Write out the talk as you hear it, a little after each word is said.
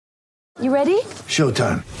You ready?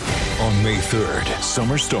 Showtime. On May 3rd,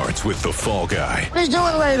 summer starts with The Fall Guy. Let's do it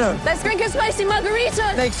later. Let's drink a spicy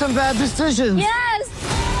margarita. Make some bad decisions. Yes!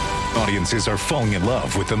 Audiences are falling in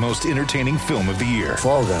love with the most entertaining film of the year.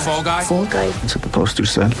 Fall Guy. Fall Guy? Fall Guy. That's what the poster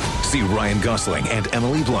said. See Ryan Gosling and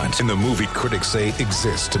Emily Blunt in the movie critics say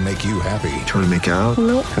exists to make you happy. Trying to make it out?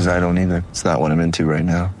 Nope. Because I don't either. It's not what I'm into right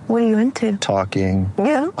now. What are you into? Talking.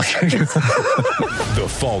 Yeah. The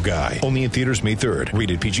Fall Guy. Only in theaters May 3rd.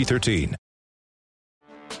 Rated PG-13.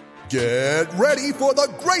 Get ready for the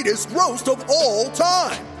greatest roast of all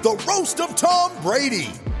time. The Roast of Tom Brady.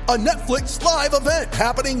 A Netflix live event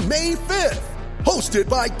happening May 5th. Hosted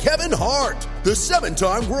by Kevin Hart. The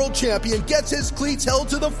 7-time world champion gets his cleats held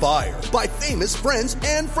to the fire by famous friends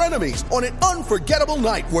and frenemies on an unforgettable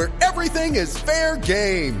night where everything is fair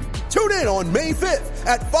game. Tune in on May 5th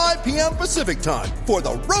at 5 p.m. Pacific time for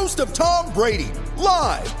the Roast of Tom Brady.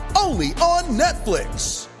 Live only on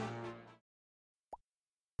Netflix.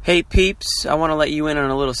 Hey peeps, I want to let you in on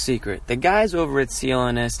a little secret. The guys over at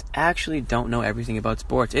CLNS actually don't know everything about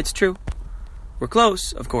sports. It's true. We're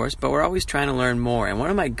close, of course, but we're always trying to learn more. And one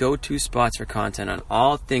of my go-to spots for content on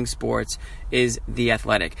all things sports is The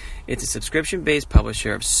Athletic. It's a subscription-based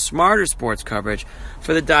publisher of smarter sports coverage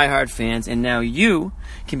for the diehard fans. And now you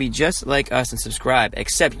can be just like us and subscribe,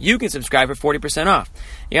 except you can subscribe for 40% off.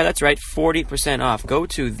 Yeah, that's right, 40% off. Go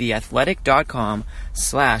to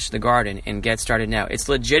theathletic.com/thegarden and get started now. It's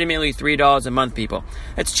legitimately $3 a month, people.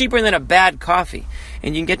 That's cheaper than a bad coffee.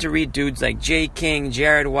 And you can get to read dudes like Jay King,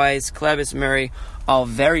 Jared Weiss, Clevis Murray, all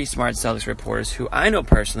very smart Celtics reporters who I know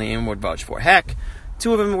personally and would vouch for. Heck,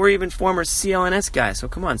 2 of them were even former CLNS guys, so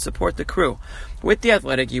come on, support the crew. With The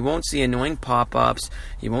Athletic, you won't see annoying pop-ups,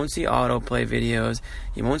 you won't see autoplay videos,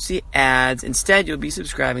 you won't see ads. Instead, you'll be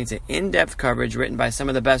subscribing to in-depth coverage written by some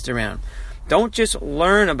of the best around. Don't just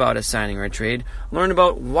learn about a signing or a trade, learn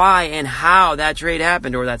about why and how that trade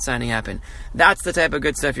happened or that signing happened. That's the type of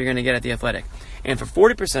good stuff you're going to get at The Athletic. And for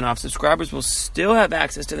 40% off, subscribers will still have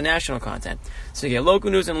access to the national content. So you get local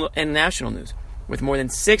news and national news, with more than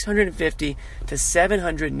 650 to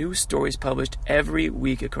 700 news stories published every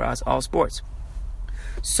week across all sports.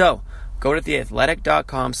 So, go to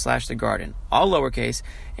theathletic.com/thegarden, all lowercase,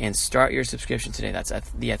 and start your subscription today. That's at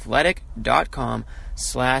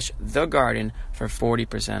theathletic.com/thegarden for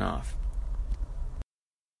 40% off.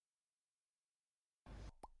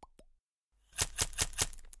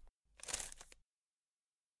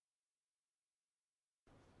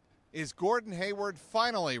 Is Gordon Hayward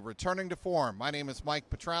finally returning to form? My name is Mike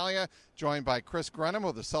Petralia, joined by Chris Grenham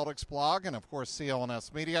of the Celtics blog and, of course,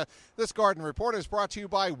 CLNS Media. This Garden Report is brought to you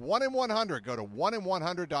by 1-in-100. Go to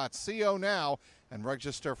 1in100.co now and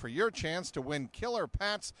register for your chance to win Killer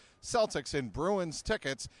Pats, Celtics, and Bruins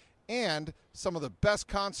tickets and some of the best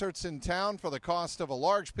concerts in town for the cost of a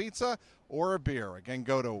large pizza or a beer. Again,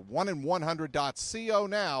 go to 1in100.co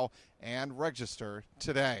now and register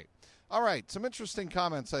today. All right, some interesting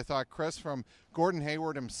comments, I thought, Chris, from Gordon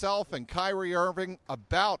Hayward himself and Kyrie Irving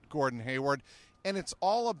about Gordon Hayward. And it's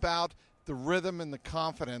all about the rhythm and the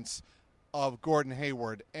confidence of Gordon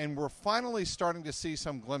Hayward. And we're finally starting to see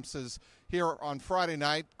some glimpses here on Friday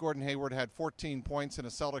night. Gordon Hayward had 14 points in a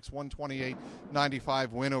Celtics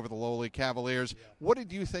 128-95 win over the lowly Cavaliers. Yeah. What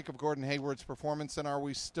did you think of Gordon Hayward's performance, and are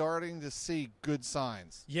we starting to see good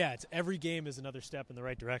signs? Yeah, it's every game is another step in the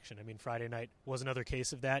right direction. I mean, Friday night was another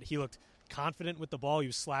case of that. He looked confident with the ball. He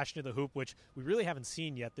was slashing to the hoop, which we really haven't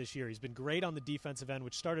seen yet this year. He's been great on the defensive end,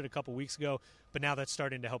 which started a couple weeks ago, but now that's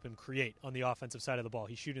starting to help him create on the offensive side of the ball.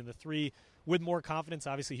 He's shooting the three with more confidence.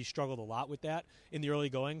 Obviously, he struggled a lot with that in the early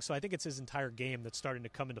going, so I think it's his entire game that's starting to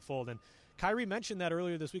come into fold. And Kyrie mentioned that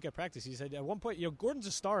earlier this week at practice. He said at one point, Gordon's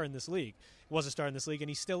a star in this league. He was a star in this league, and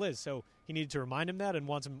he still is. So he needed to remind him that and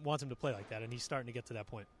wants him to play like that, and he's starting to get to that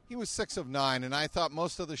point. He was 6 of 9, and I thought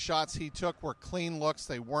most of the shots he took were clean looks.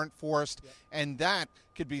 They weren't forced, and that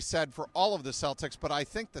could be said for all of the Celtics. But I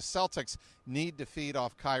think the Celtics need to feed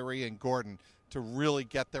off Kyrie and Gordon to really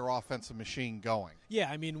get their offensive machine going. Yeah,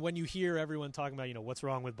 I mean, when you hear everyone talking about, what's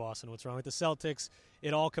wrong with Boston, what's wrong with the Celtics,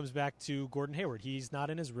 it all comes back to Gordon Hayward. He's not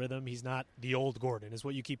in his rhythm. He's not the old Gordon, is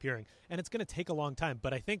what you keep hearing. And it's going to take a long time.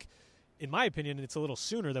 But I think, in my opinion, it's a little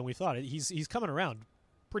sooner than we thought. He's coming around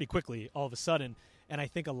pretty quickly all of a sudden. And I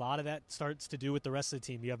think a lot of that starts to do with the rest of the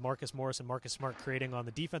team. You have Marcus Morris and Marcus Smart creating on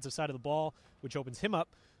the defensive side of the ball, which opens him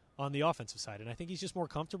up on the offensive side. And I think he's just more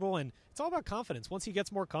comfortable, and it's all about confidence. Once he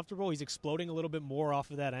gets more comfortable, he's exploding a little bit more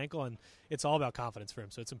off of that ankle, and it's all about confidence for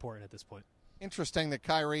him, so it's important at this point. Interesting that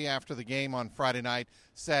Kyrie, after the game on Friday night,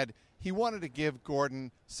 said he wanted to give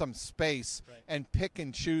Gordon some space and pick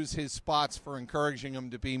and choose his spots for encouraging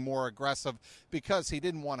him to be more aggressive because he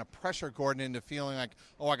didn't want to pressure Gordon into feeling like,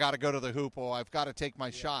 oh, I got to go to the hoop, oh, I've got to take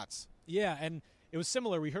my shots. Yeah, and it was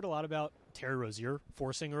similar. We heard a lot about Terry Rozier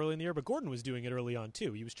forcing early in the year, but Gordon was doing it early on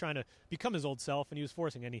too. He was trying to become his old self, and he was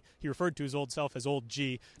forcing. And he referred to his old self as Old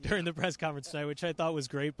G during the press conference tonight, which I thought was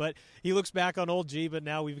great. But he looks back on Old G, but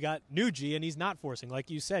now we've got New G, and he's not forcing. Like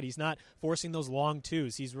you said, he's not forcing those long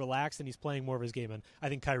twos. He's relaxed, and he's playing more of his game, and I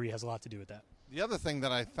think Kyrie has a lot to do with that. The other thing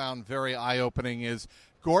that I found very eye-opening is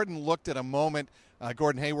Gordon looked at a moment,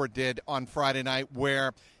 Gordon Hayward did on Friday night,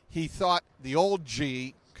 where he thought the old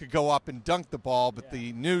G could go up and dunk the ball, but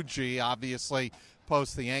the new G, obviously,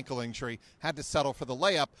 post the ankle injury, had to settle for the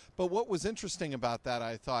layup. But what was interesting about that,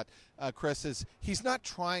 I thought, Chris, is he's not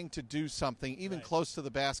trying to do something even close to the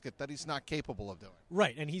basket that he's not capable of doing.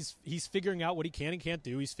 Right, and he's figuring out what he can and can't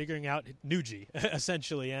do. He's figuring out new G,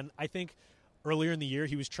 essentially. And I think earlier in the year,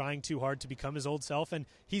 he was trying too hard to become his old self, and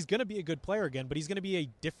he's going to be a good player again, but he's going to be a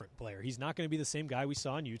different player. He's not going to be the same guy we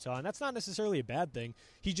saw in Utah, and that's not necessarily a bad thing.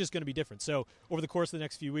 He's just going to be different. So over the course of the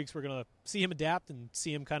next few weeks, we're going to see him adapt and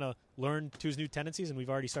see him kind of learn to his new tendencies, and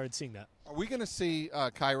we've already started seeing that. Are we going to see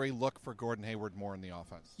Kyrie look for Gordon Hayward more in the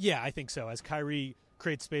offense? Yeah, I think so. As Kyrie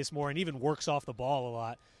creates space more and even works off the ball a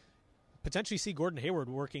lot, potentially see Gordon Hayward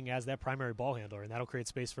working as that primary ball handler, and that'll create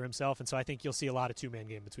space for himself. And so I think you'll see a lot of two-man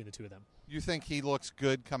game between the two of them. You think he looks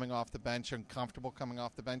good coming off the bench and comfortable coming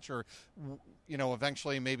off the bench, or,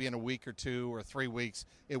 eventually maybe in a week or 2 or 3 weeks,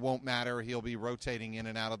 it won't matter. He'll be rotating in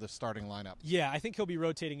and out of the starting lineup. Yeah, I think he'll be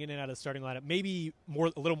rotating in and out of the starting lineup maybe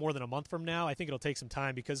a little more than a month from now. I think it'll take some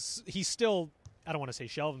time because he's still, I don't want to say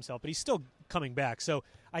shell of himself, but he's still coming back. So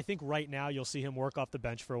I think right now you'll see him work off the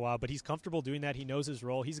bench for a while, but he's comfortable doing that. He knows his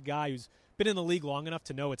role. He's a guy who's been in the league long enough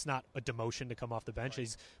to know it's not a demotion to come off the bench.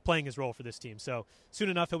 He's playing his role for this team. So soon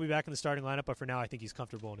enough, he'll be back in the starting lineup, but for now I think he's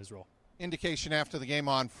comfortable in his role. Indication after the game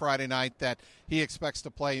on Friday night that he expects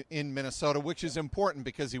to play in Minnesota, which is important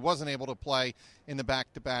because he wasn't able to play in the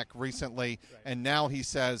back-to-back recently, and now he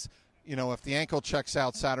says, if the ankle checks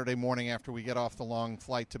out Saturday morning after we get off the long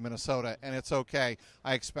flight to Minnesota, and it's okay,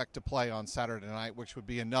 I expect to play on Saturday night, which would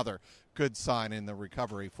be another good sign in the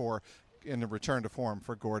recovery in the return to form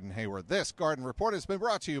for Gordon Hayward. This Garden Report has been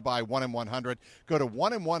brought to you by 1-in-100. Go to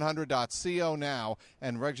 1in100.co now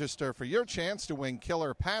and register for your chance to win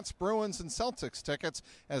killer Pats, Bruins, and Celtics tickets,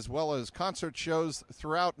 as well as concert shows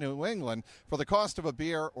throughout New England for the cost of a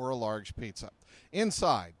beer or a large pizza.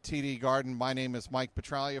 Inside TD Garden, my name is Mike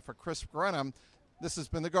Petralia for Chris Grenham. This has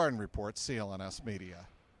been the Garden Report, CLNS Media.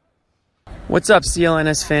 What's up,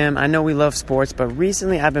 CLNS fam? I know we love sports, but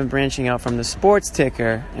recently I've been branching out from the sports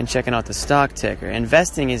ticker and checking out the stock ticker.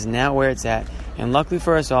 Investing is now where it's at, and luckily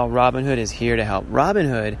for us all, Robinhood is here to help.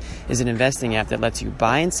 Robinhood is an investing app that lets you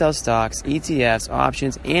buy and sell stocks, ETFs,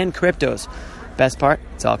 options, and cryptos. Best part,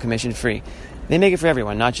 it's all commission free. They make it for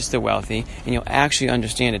everyone, not just the wealthy, and you'll actually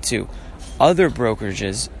understand it too. Other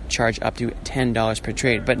brokerages charge up to $10 per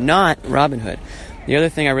trade, but not Robinhood. The other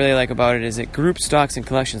thing I really like about it is it groups stocks in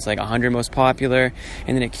collections like 100 most popular,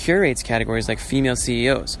 and then it curates categories like female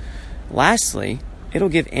CEOs. Lastly, it'll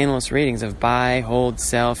give analyst ratings of buy, hold,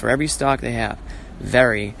 sell for every stock they have.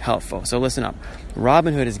 Very helpful. So listen up.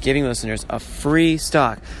 Robinhood is giving listeners a free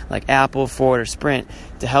stock like Apple, Ford, or Sprint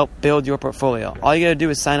to help build your portfolio. All you got to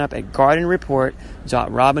do is sign up at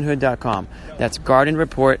gardenreport.robinhood.com. That's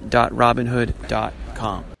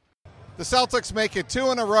gardenreport.robinhood.com. The Celtics make it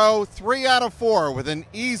 2 in a row, 3 out of 4, with an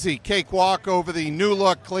easy cakewalk over the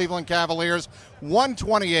new-look Cleveland Cavaliers,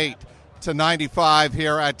 128-95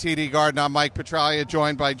 here at TD Garden. I'm Mike Petralia,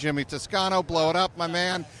 joined by Jimmy Toscano. Blow it up, my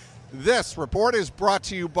man. This report is brought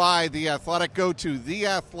to you by The Athletic. Go to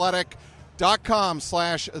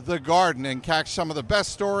theathletic.com/thegarden and catch some of the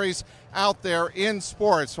best stories out there in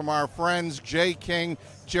sports from our friends Jay King,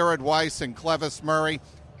 Jared Weiss, and Clevis Murray,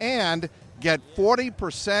 and get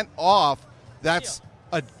 40% off. That's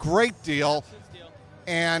a great deal.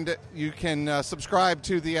 And you can subscribe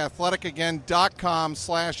to The Athletic again,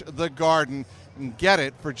 .com/thegarden, and get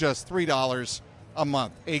it for just $3 a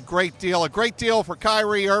month. A great deal for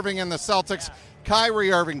Kyrie Irving and the Celtics.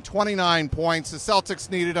 Kyrie Irving, 29 points. The Celtics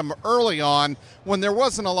needed him early on when there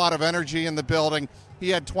wasn't a lot of energy in the building. He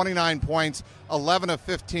had 29 points, 11 of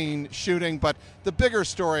 15 shooting. But the bigger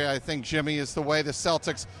story, I think, Jimmy, is the way the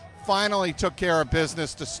Celtics finally took care of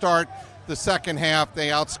business to start the second half. They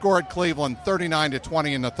outscored Cleveland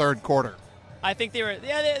 39-20 in the third quarter. I think the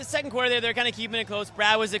second quarter they're kind of keeping it close.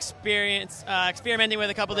 Brad was experimenting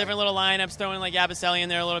with a couple different little lineups, throwing like Yabusele in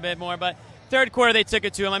there a little bit more. But third quarter they took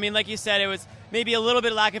it to him. I mean, like you said, it was maybe a little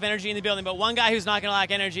bit of lack of energy in the building, but one guy who's not going to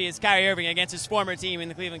lack energy is Kyrie Irving against his former team in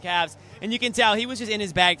the Cleveland Cavs. And you can tell he was just in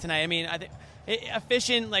his bag tonight. I mean,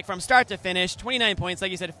 efficient, like from start to finish, 29 points,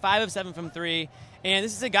 like you said, 5 of 7 from 3. And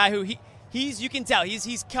this is a guy who you can tell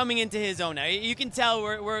he's coming into his own now. You can tell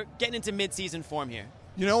we're getting into midseason form here.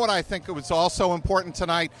 You know what I think was also important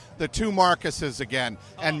tonight? The two Marcuses again.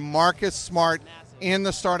 And Marcus Smart in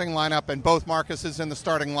the starting lineup, and both Marcuses in the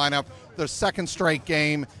starting lineup, their second straight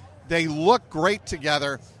game. They look great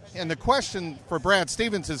together. And the question for Brad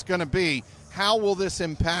Stevens is going to be, how will this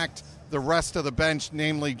impact the rest of the bench,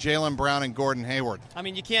 namely Jaylen Brown and Gordon Hayward? I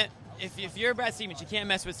mean, you can't, if you're Brad Stevens, you can't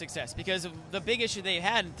mess with success, because the big issue they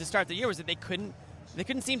had to start the year was that they couldn't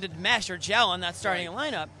seem to mesh or gel on that starting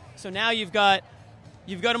lineup. So now you've got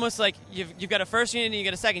almost like you've got a first unit and you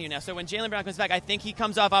got a second unit now. So when Jaylen Brown comes back, I think he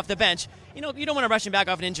comes off the bench. You know, you don't want to rush him back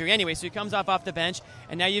off an injury anyway, so he comes off the bench,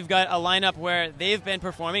 and now you've got a lineup where they've been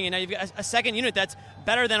performing, and now you've got a second unit that's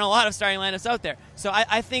better than a lot of starting lineups out there. So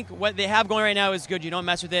I think what they have going right now is good. You don't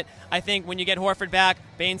mess with it. I think when you get Horford back,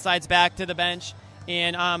 Bane slides back to the bench,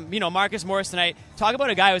 and Marcus Morris tonight, talk about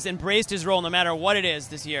a guy who's embraced his role no matter what it is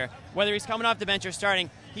this year. Whether he's coming off the bench or starting,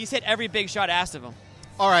 he's hit every big shot asked of him.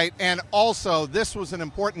 All right, and also this was an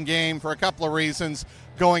important game for a couple of reasons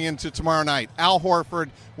going into tomorrow night. Al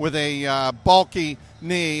Horford with a bulky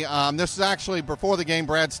knee. This is actually before the game.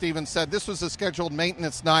 Brad Stevens said this was a scheduled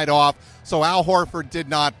maintenance night off, so Al Horford did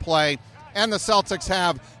not play. And the Celtics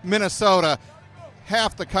have Minnesota,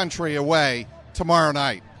 half the country away, tomorrow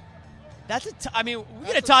night. We got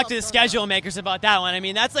to talk to the schedule makers about that one. I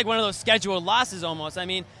mean, that's like one of those scheduled losses almost. I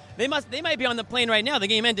mean, they might be on the plane right now. The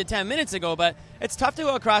game ended 10 minutes ago, but it's tough to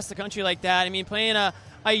go across the country like that. I mean, playing a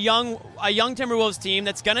young Timberwolves team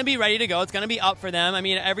that's going to be ready to go. It's going to be up for them. I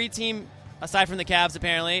mean, every team, aside from the Cavs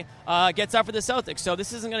apparently, gets up for the Celtics. So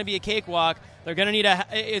this isn't going to be a cakewalk. They're going to need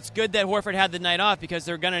it's good that Horford had the night off, because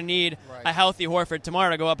they're going to need a healthy Horford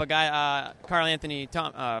tomorrow to go up a guy, Anthony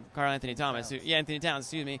Towns,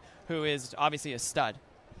 who is obviously a stud.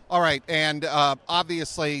 All right, and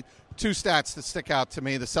obviously two stats that stick out to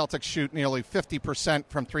me. The Celtics shoot nearly 50%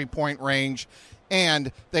 from three-point range,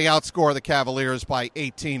 and they outscore the Cavaliers by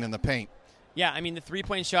 18 in the paint. Yeah, I mean, the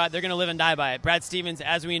three-point shot, they're going to live and die by it. Brad Stevens,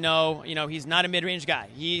 as we know, he's not a mid-range guy.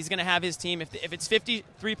 He's going to have his team, if it's 50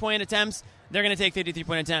 three-point attempts, they're going to take 50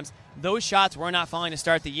 three-point attempts. Those shots were not falling to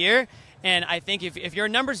start the year, and I think if you're a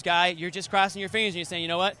numbers guy, you're just crossing your fingers and you're saying, you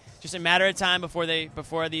know what, just a matter of time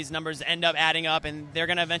before these numbers end up adding up, and they're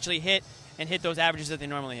going to eventually hit those averages that they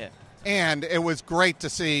normally hit. And it was great to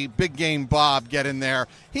see Big Game Bob get in there.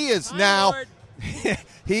 He is now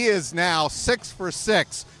 6 for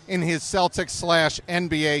 6 in his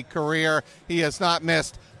Celtics/NBA career. He has not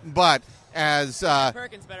missed, but as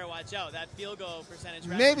Perkins better watch out. That field goal percentage.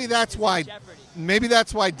 Maybe that's why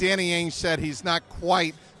Danny Ainge said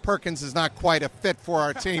Perkins is not quite a fit for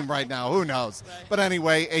our team right now. Who knows? Right. But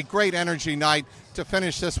anyway, a great energy night to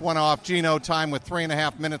finish this one off. Geno time with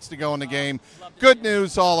 3.5 minutes to go in the game. Good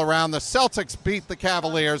news all around. The Celtics beat the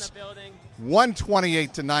Cavaliers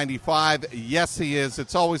 128-95. Yes, he is.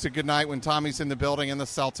 It's always a good night when Tommy's in the building and the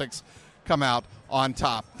Celtics come out on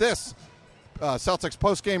top. This Celtics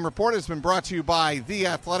postgame report has been brought to you by The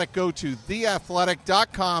Athletic. Go to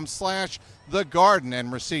theathletic.com/thegarden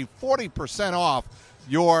and receive 40% off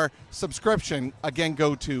your subscription. Again,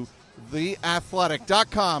 go to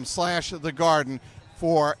theathletic.com/thegarden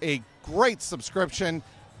for a great subscription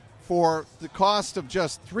for the cost of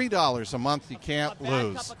just $3 a month. You can't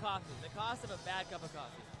lose. Cup of coffee. The cost of a bad cup of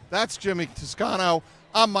coffee. That's Jimmy Toscano.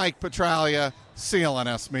 I'm Mike Petraglia,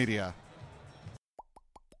 CLNS Media.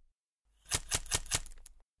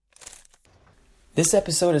 This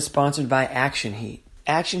episode is sponsored by Action Heat.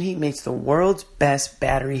 Action Heat makes the world's best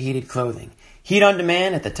battery-heated clothing. Heat on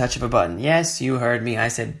demand at the touch of a button. Yes, you heard me. I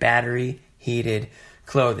said battery-heated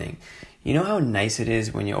clothing. You know how nice it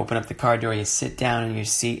is when you open up the car door, you sit down in your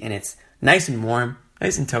seat, and it's nice and warm,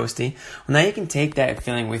 nice and toasty? Well, now you can take that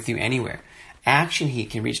feeling with you anywhere. Action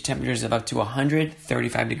Heat can reach temperatures of up to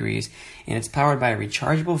 135 degrees, and it's powered by a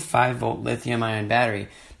rechargeable 5-volt lithium-ion battery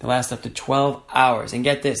that lasts up to 12 hours. And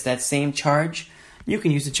get this, that same charge, you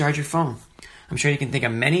can use to charge your phone. I'm sure you can think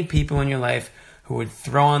of many people in your life who would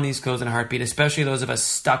throw on these clothes in a heartbeat, especially those of us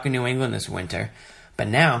stuck in New England this winter. But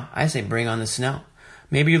now, I say bring on the snow.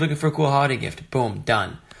 Maybe you're looking for a cool holiday gift. Boom,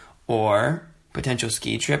 done. Or potential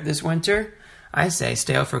ski trip this winter. I say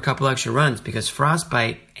stay out for a couple extra runs because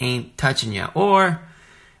frostbite ain't touching you. Or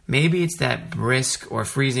maybe it's that brisk or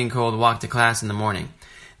freezing cold walk to class in the morning.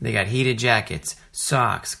 They got heated jackets,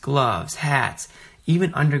 socks, gloves, hats,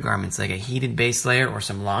 even undergarments like a heated base layer or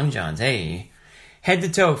some long johns. Hey, head to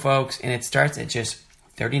toe, folks, and it starts at just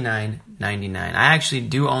 $39.99. I actually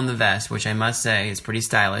do own the vest, which I must say is pretty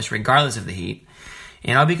stylish, regardless of the heat.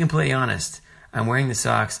 And I'll be completely honest, I'm wearing the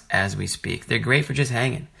socks as we speak. They're great for just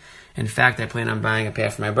hanging. In fact, I plan on buying a pair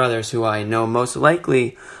for my brothers, who I know most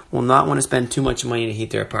likely will not want to spend too much money to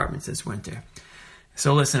heat their apartments this winter.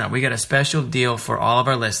 So listen up, we got a special deal for all of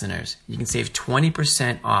our listeners. You can save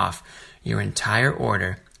 20% off your entire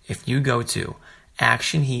order if you go to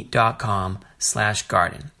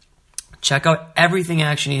actionheat.com/garden. Check out everything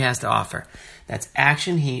Action Heat has to offer. That's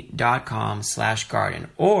actionheat.com/garden.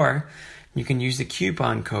 Or you can use the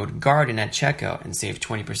coupon code GARDEN at checkout and save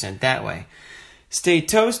 20% that way. Stay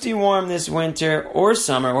toasty warm this winter or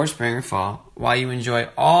summer or spring or fall while you enjoy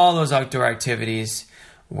all those outdoor activities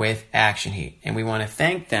with Action Heat. And we want to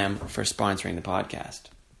thank them for sponsoring the podcast.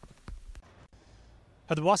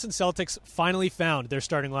 The Boston Celtics finally found their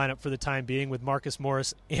starting lineup for the time being with Marcus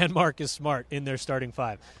Morris and Marcus Smart in their starting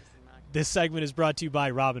five. This segment is brought to you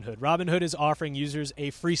by Robinhood. Robinhood is offering users a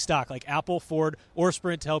free stock like Apple, Ford, or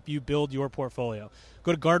Sprint to help you build your portfolio.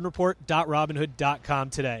 Go to gardenreport.robinhood.com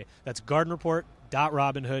today. That's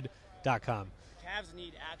gardenreport.robinhood.com. Cavs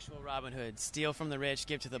need actual Robin Hood. Steal from the rich,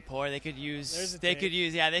 give to the poor. They could use a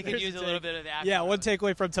little bit of that. Yeah, one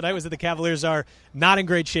takeaway from tonight was that the Cavaliers are not in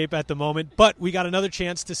great shape at the moment, but we got another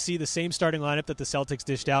chance to see the same starting lineup that the Celtics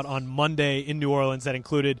dished out on Monday in New Orleans that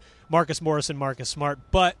included Marcus Morris and Marcus Smart,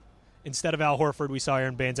 but instead of Al Horford, we saw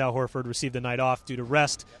Aaron Baines. Al Horford received the night off due to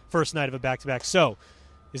rest, first night of a back-to-back. So,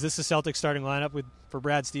 is this the Celtics starting lineup for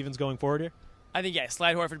Brad Stevens going forward here? I think, yeah,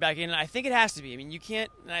 slide Horford back in. I think it has to be. I mean, you can't,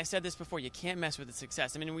 and I said this before, you can't mess with the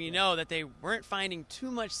success. I mean, we know that they weren't finding too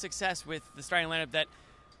much success with the starting lineup that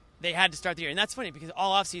they had to start the year. And that's funny because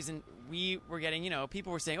all offseason we were getting,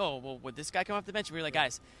 people were saying, oh, well, would this guy come off the bench? And we were like,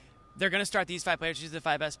 guys, they're going to start these 5 players. These are the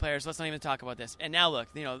 5 best players. Let's not even talk about this. And now look,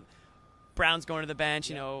 Brown's going to the bench.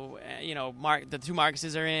 The 2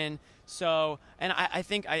 Marcuses are in. So, and I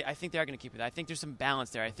think they are going to keep it. I think there's some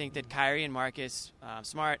balance there. I think that Kyrie and Marcus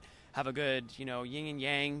Smart have a good, yin and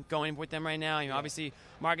yang going with them right now. Obviously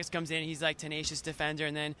Marcus comes in, he's like tenacious defender,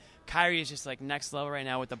 and then Kyrie is just like next level right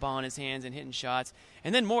now with the ball in his hands and hitting shots.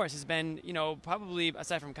 And then Morris has been, probably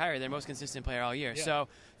aside from Kyrie, their most consistent player all year. Yeah. So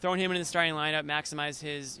throwing him in the starting lineup, maximize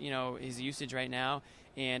his, his usage right now.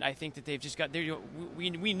 And I think that they've just got we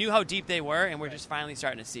knew how deep they were, and we're just finally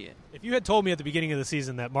starting to see it. If you had told me at the beginning of the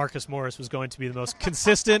season that Marcus Morris was going to be the most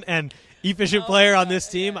consistent and efficient player on this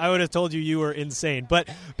team, I would have told you were insane. But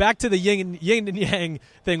back to the yin and yang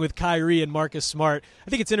thing with Kyrie and Marcus Smart, I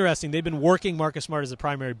think it's interesting. They've been working Marcus Smart as a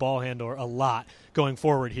primary ball handler a lot going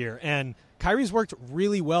forward here. And Kyrie's worked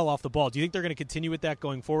really well off the ball. Do you think they're going to continue with that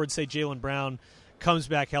going forward? Say Jaylen Brown comes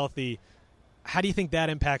back healthy. How do you think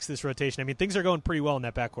that impacts this rotation? I mean, things are going pretty well in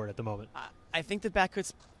that backcourt at the moment. I think the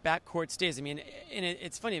backcourt stays. I mean, and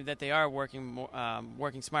it's funny that they are working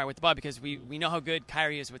smart with the ball because we know how good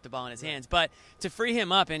Kyrie is with the ball in his hands. But to free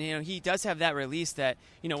him up, and he does have that release that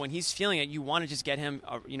when he's feeling it, you want to just get him.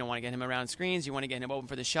 Want to get him around screens. You want to get him open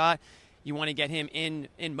for the shot. You want to get him in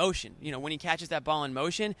motion. When he catches that ball in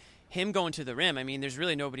motion, him going to the rim, I mean, there's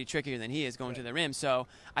really nobody trickier than he is going to the rim. So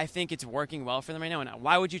I think it's working well for them right now. And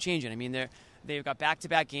why would you change it? I mean, they've got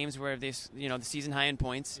back-to-back games where they, the season high in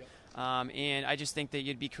points. Yep. And I just think that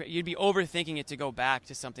you'd be overthinking it to go back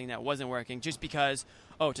to something that wasn't working just because,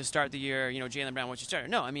 to start the year, Jaylen Brown was your starter.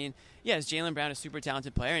 No, I mean, yeah, is Jaylen Brown a super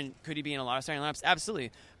talented player, and could he be in a lot of starting lineups?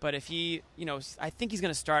 Absolutely. But if he, I think he's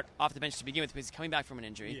going to start off the bench to begin with because he's coming back from an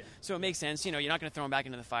injury. Yeah. So it makes sense. You're not going to throw him back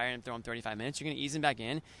into the fire and throw him 35 minutes. You're going to ease him back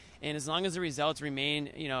in. And as long as the results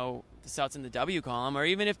remain, the Celtics in the W column, or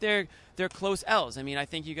even if they're close L's, I mean, I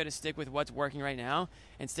think you got to stick with what's working right now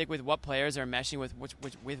and stick with what players are meshing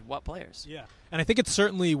with what players. Yeah, and I think it's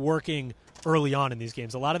certainly working early on in these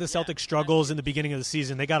games. A lot of the Celtics struggles in the beginning of the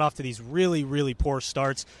season. They got off to these really, really poor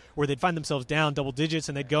starts where they'd find themselves down double digits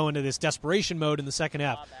and they'd go into this desperation mode in the second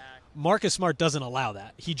half. Marcus Smart doesn't allow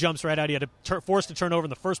that. He jumps right out. He had to force to turn over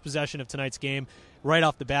in the first possession of tonight's game right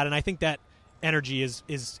off the bat, and I think that energy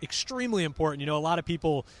is extremely important. A lot of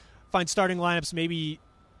people find starting lineups maybe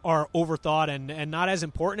are overthought and not as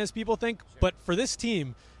important as people think. Sure. But for this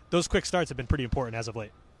team, those quick starts have been pretty important as of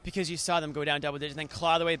late. Because you saw them go down double digits and then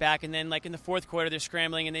claw their way back, and then like in the fourth quarter they're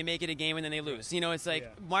scrambling and they make it a game and then they lose. It's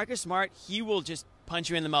like Marcus Smart, he will just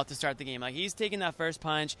punch you in the mouth to start the game. Like he's taking that first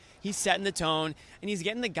punch, he's setting the tone, and he's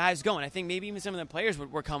getting the guys going. I think maybe even some of the players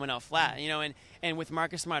were coming out flat. And with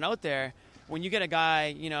Marcus Smart out there, when you get a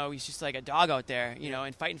guy, he's just like a dog out there,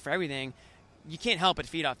 and fighting for everything, you can't help but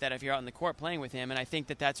feed off that if you're out in the court playing with him. And I think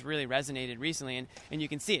that that's really resonated recently, and you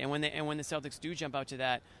can see it. And when the Celtics do jump out to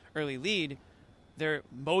that early lead, they're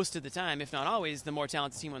most of the time, if not always, the more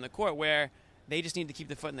talented team on the court, where They just need to keep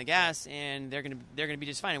the foot in the gas, and they're gonna be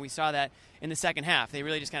just fine. And we saw that in the second half. They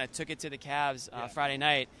really just kind of took it to the Cavs Friday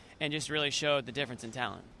night and just really showed the difference in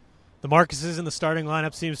talent. The Marcuses in the starting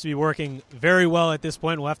lineup seems to be working very well at this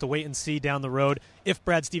point. We'll have to wait and see down the road if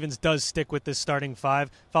Brad Stevens does stick with this starting five.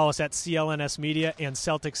 Follow us at CLNS Media and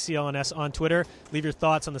Celtics CLNS on Twitter. Leave your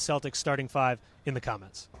thoughts on the Celtics starting five in the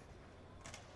comments.